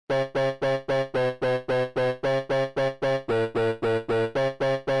Mine's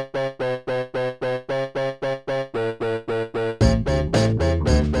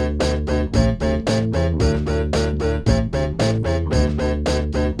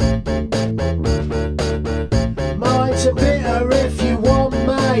a bitter if you want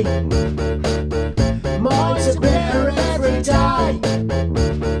me. Mine's a bitter every day.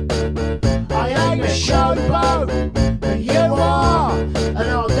 I ain't a showboat, but you are, and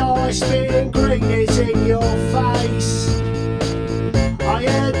I'll die spitting greenies in your face. I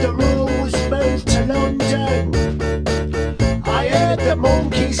heard the rules moved to London. I heard the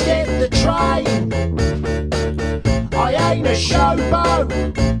monkeys get the train. I ain't a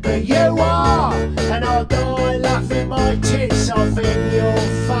showboat, but you are, and I'll die laughing my tits off in your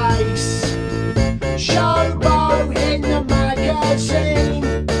face. Showboat in the magazine,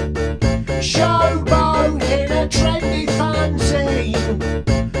 showboat in a trendy fanzine.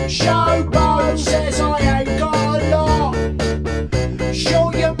 Showboat says I ain't got a lot.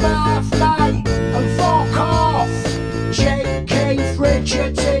 Shut your mouth, mate, and fuck off. Check Keith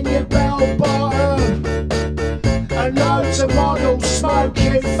Richards in your bell bottom, and loads of models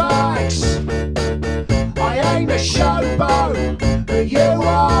smoking fags. I ain't a showboat, but you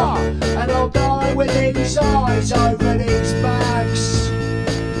are, and I'll die with these eyes over these bags.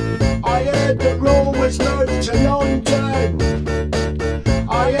 I heard the rule was moved to London.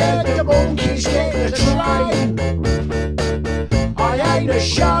 I heard the monkeys get the train. I ain't a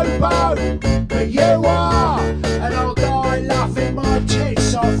showboat, but you are, and I'll die laughing my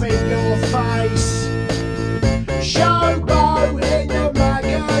tits off in your face. Showboat in the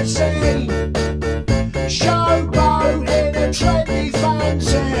magazine, showboat in a trendy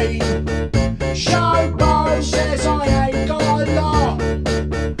fanzine. Showboat says I ain't got a lot.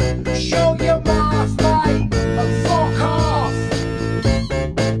 Shut your mouth, mate, and fuck off.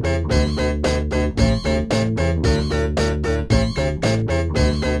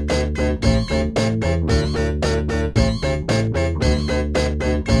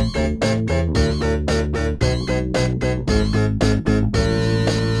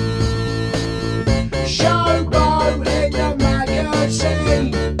 Showboat in the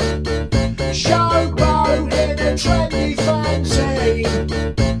magazine, showboat in a trendy fanzine.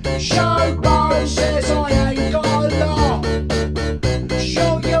 Showboat says